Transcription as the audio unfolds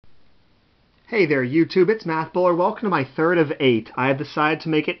Hey there YouTube, it's Math Bowler. Welcome to my third of 8. I have decided to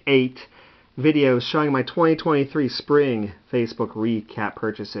make it 8 videos showing my 2023 spring Facebook recap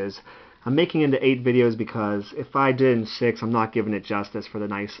purchases. I'm making into 8 videos because if I did in 6, I'm not giving it justice for the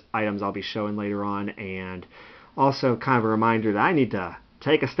nice items I'll be showing later on, and also kind of a reminder that I need to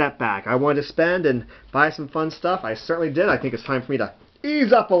take a step back. I wanted to spend and buy some fun stuff. I certainly did. I think it's time for me to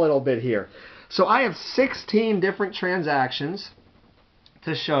ease up a little bit here. So I have 16 different transactions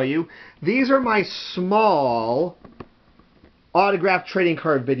to show you. These are my small autograph trading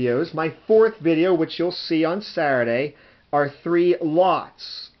card videos. My fourth video, which you'll see on Saturday, are 3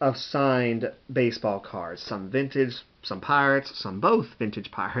 lots of signed baseball cards. Some vintage, some Pirates, some both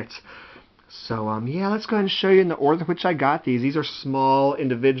vintage Pirates. So, yeah, let's go ahead and show you in the order in which I got these. These are small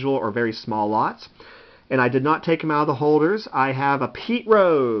individual or very small lots. And I did not take them out of the holders. I have a Pete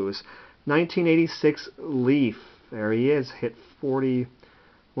Rose 1986 Leaf. There he is. Hit 40.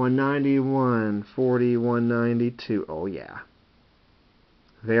 191, 40, 192. Oh, yeah.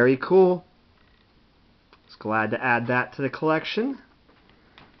 Very cool. Just glad to add that to the collection.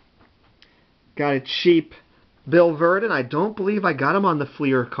 Got a cheap Bill Virdon. I don't believe I got him on the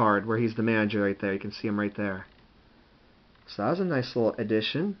Fleer card where he's the manager right there. You can see him right there. So that was a nice little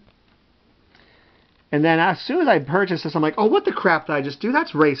addition. And then as soon as I purchased this, I'm like, oh, what the crap did I just do?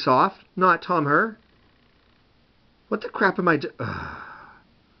 That's Race Off, not Tom Herr. What the crap am I doing?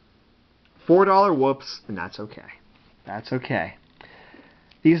 $4 whoops, and that's okay. That's okay.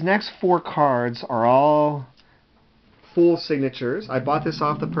 These next 4 cards are all full signatures. I bought this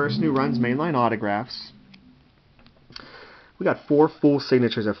off the person who runs Mainline Autographs. We got 4 full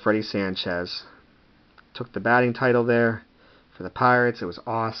signatures of Freddie Sanchez. Took the batting title there for the Pirates. It was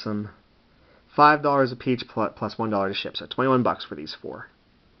awesome. $5 a each plus $1 to ship, so 21 bucks for these 4.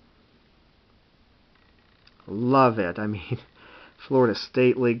 Love it. I mean, Florida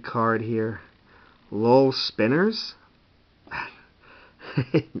State League card here. Lowell Spinners.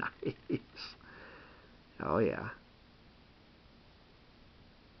 Nice. Oh, yeah.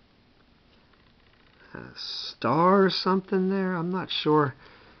 A star or something there. I'm not sure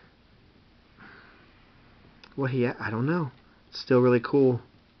what I don't know. It's still really cool.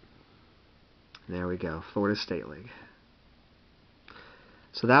 There we go. Florida State League.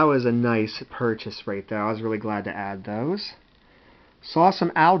 So that was a nice purchase right there. I was really glad to add those. Saw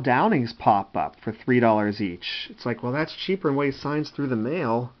some Al Downings pop up for $3 each. It's like, well, that's cheaper than what he signs through the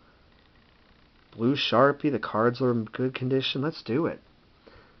mail. Blue Sharpie, the cards are in good condition. Let's do it.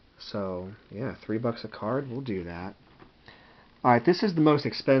 So, yeah, $3 a card. We'll do that. All right, this is the most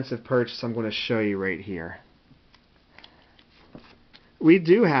expensive purchase I'm going to show you right here. We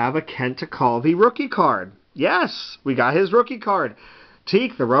do have a Kent Tekulve rookie card. Yes, we got his rookie card.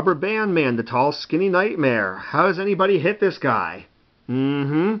 Teak, the rubber band man, the tall, skinny nightmare. How has anybody hit this guy?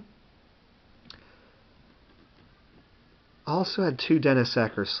 Also had 2 Dennis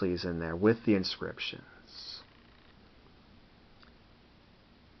Eckersleys in there with the inscriptions.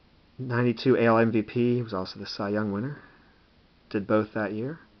 92 AL MVP. He was also the Cy Young winner. Did both that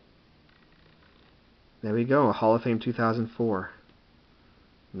year. There we go. A Hall of Fame 2004.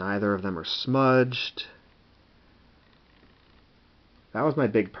 Neither of them are smudged. That was my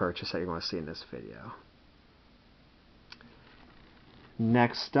big purchase that you're going to see in this video.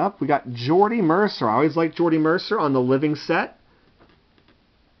 Next up, we got Jordy Mercer. I always like Jordy Mercer on the living set.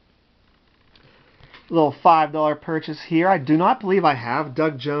 A little $5 purchase here. I do not believe I have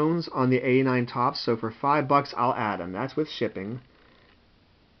Doug Jones on the 89 Topps, so for $5 I'll add him. That's with shipping.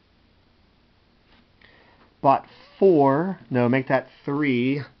 Bought 4. No, make that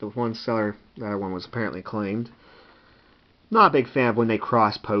 3. The one seller, that one was apparently claimed. Not a big fan of when they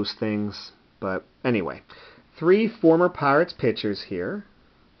cross-post things, but anyway. 3 former Pirates pitchers here.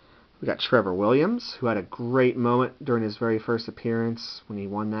 We got Trevor Williams, who had a great moment during his very first appearance when he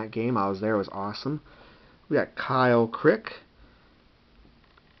won that game. I was there. It was awesome. We got Kyle Crick,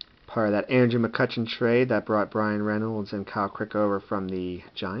 part of that Andrew McCutchen trade that brought Brian Reynolds and Kyle Crick over from the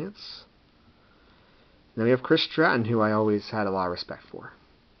Giants. Then we have Chris Stratton, who I always had a lot of respect for.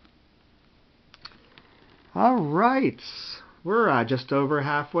 All right. We're just over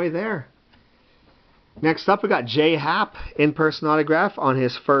halfway there. Next up, we got Jay Happ in-person autograph on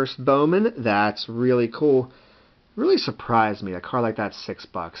his first Bowman. That's really cool. Really surprised me. A card like that's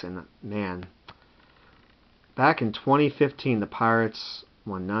 $6. And, man, back in 2015, the Pirates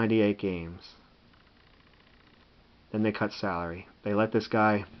won 98 games. Then they cut salary. They let this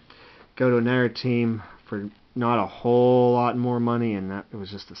guy go to another team for not a whole lot more money, and it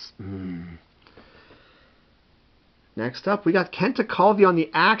was just a... Next up, we got Kent Tekulve on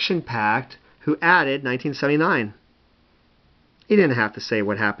the Action Pact, who added 1979. He didn't have to say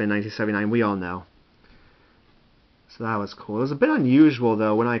what happened in 1979. We all know. So that was cool. It was a bit unusual,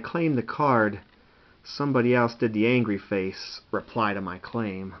 though. When I claimed the card, somebody else did the angry face reply to my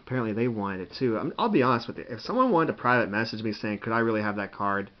claim. Apparently they wanted it too. I'll be honest with you. If someone wanted to private message me saying, could I really have that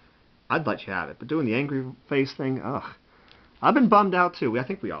card, I'd let you have it. But doing the angry face thing, ugh. I've been bummed out too. I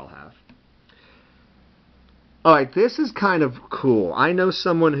think we all have. Alright, this is kind of cool. I know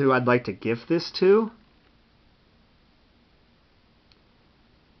someone who I'd like to gift this to.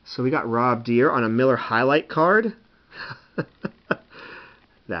 So we got Rob Deere on a Miller highlight card.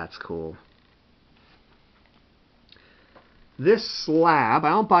 That's cool. This slab, I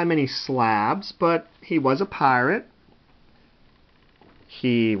don't buy many slabs, but he was a Pirate.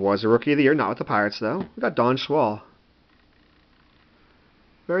 He was a Rookie of the Year, not with the Pirates though. We got Don Schwal.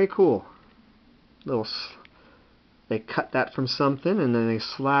 Very cool. They cut that from something and then they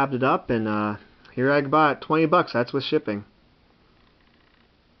slabbed it up, and here I bought it, $20. That's with shipping.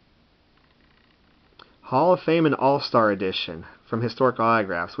 Hall of Fame and All-Star Edition from Historic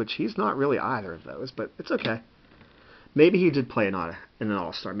Autographs, which he's not really either of those, but it's okay. Maybe he did play in an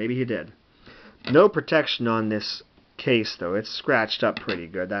All-Star. Maybe he did. No protection on this case, though. It's scratched up pretty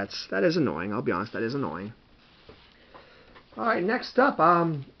good. That is annoying. I'll be honest, that is annoying. Alright, next up,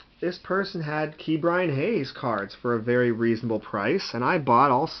 this person had Ke'Bryan Hayes cards for a very reasonable price, and I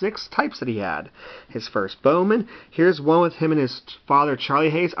bought all 6 types that he had. His first Bowman. Here's one with him and his father,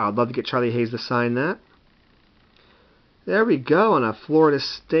 Charlie Hayes. I'd love to get Charlie Hayes to sign that. There we go, on a Florida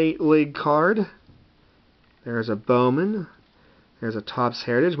State League card. There's a Bowman. There's a Topps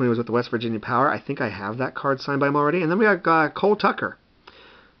Heritage when he was with the West Virginia Power. I think I have that card signed by him already. And then we got Cole Tucker.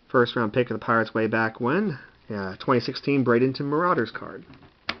 First round pick of the Pirates way back when. Yeah, 2016 Bradenton Marauders card.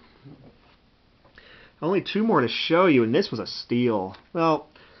 Only 2 more to show you, and this was a steal. Well,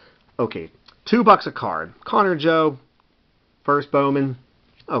 okay, $2 a card. Connor Joe, first Bowman.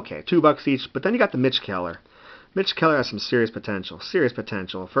 Okay, $2 each. But then you got the Mitch Keller. Mitch Keller has some serious potential. Serious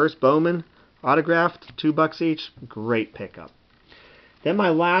potential. First Bowman, autographed, $2 each. Great pickup. Then my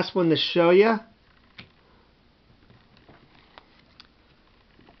last one to show you.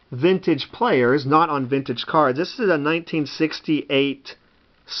 Vintage players, not on vintage cards. This is a 1968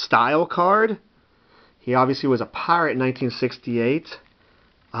 style card. He obviously was a Pirate in 1968.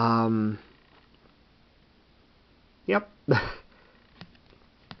 Yep.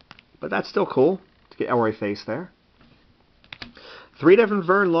 But that's still cool. To get Elroy Face there. 3 different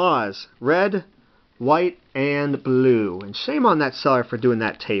Vern Laws. Red, white, and blue. And shame on that seller for doing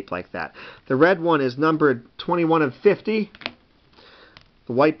that tape like that. The red one is numbered 21 of 50.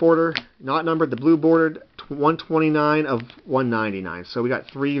 The white border, not numbered. The blue bordered, 129 of 199. So we got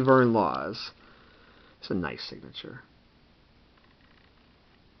 3 Vern Laws. It's a nice signature.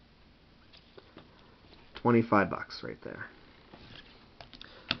 $25 right there.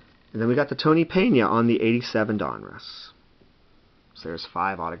 And then we got the Tony Pena on the 87 Donruss. So there's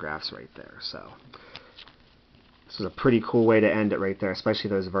 5 autographs right there. So this is a pretty cool way to end it right there,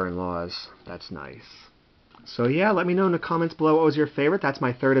 especially those Vern Laws. That's nice. So yeah, let me know in the comments below what was your favorite. That's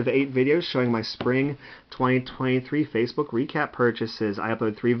my 3rd of 8 videos showing my spring 2023 Facebook recap purchases. I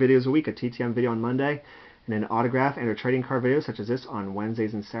upload 3 videos a week, a TTM video on Monday, and an autograph and a trading card video such as this on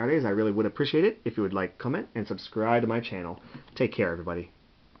Wednesdays and Saturdays. I really would appreciate it if you would like, comment, and subscribe to my channel. Take care, everybody.